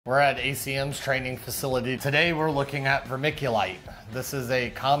We're at ACM's training facility. Today we're looking at vermiculite. This is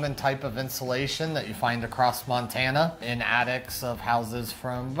a common type of insulation that you find across Montana in attics of houses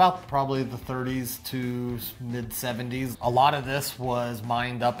from about probably the 30s to mid 70s. A lot of this was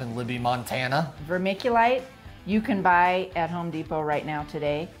mined up in Libby, Montana. Vermiculite you can buy at Home Depot right now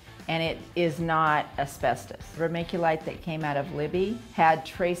today, and it is not asbestos. Vermiculite that came out of Libby had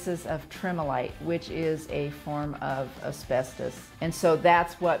traces of tremolite, which is a form of asbestos. And so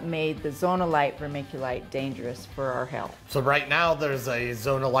that's what made the Zonalite vermiculite dangerous for our health. So right now there's a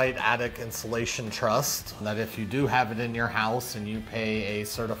Zonalite attic insulation trust that if you do have it in your house and you pay a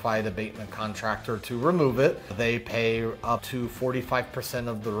certified abatement contractor to remove it, they pay up to 45%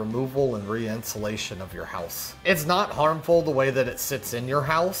 of the removal and re-insulation of your house. It's not harmful the way that it sits in your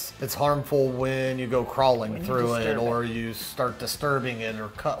house. It's harmful when you go crawling through it or you start disturbing it or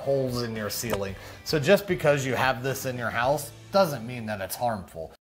cut holes in your ceiling. So just because you have this in your house doesn't mean that it's harmful.